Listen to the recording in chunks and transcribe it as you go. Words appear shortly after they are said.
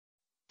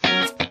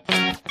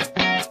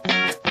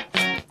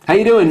How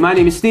you doing? My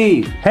name is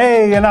Steve.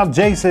 Hey, and I'm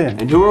Jason.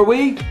 And who are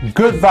we?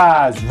 Good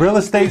Vibes Real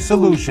Estate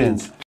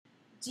Solutions.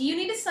 Do you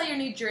need to sell your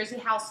New Jersey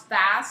house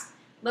fast?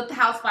 Let the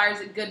house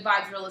buyers at Good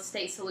Vibes Real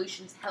Estate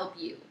Solutions help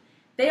you.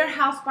 They are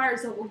house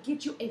buyers that will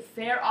get you a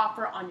fair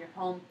offer on your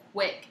home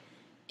quick.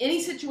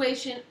 Any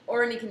situation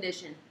or any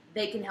condition,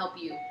 they can help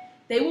you.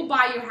 They will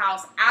buy your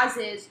house as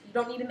is. You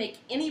don't need to make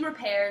any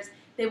repairs.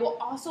 They will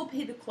also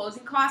pay the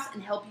closing costs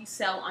and help you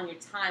sell on your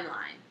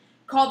timeline.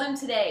 Call them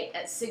today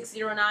at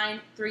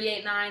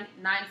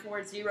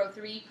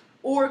 609-389-9403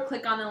 or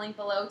click on the link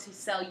below to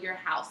sell your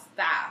house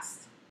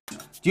fast. Do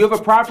you have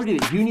a property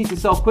that you need to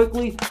sell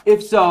quickly?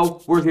 If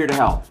so, we're here to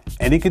help.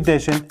 Any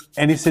condition,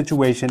 any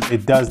situation,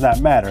 it does not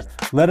matter.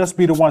 Let us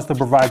be the ones to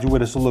provide you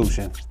with a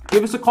solution.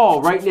 Give us a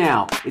call right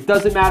now. It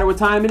doesn't matter what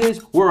time it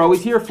is, we're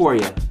always here for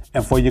you.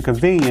 And for your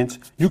convenience,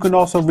 you can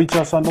also reach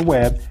us on the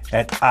web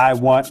at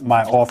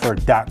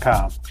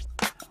iwantmyoffer.com.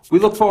 We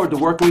look forward to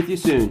working with you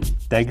soon.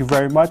 Thank you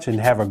very much and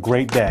have a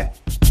great day.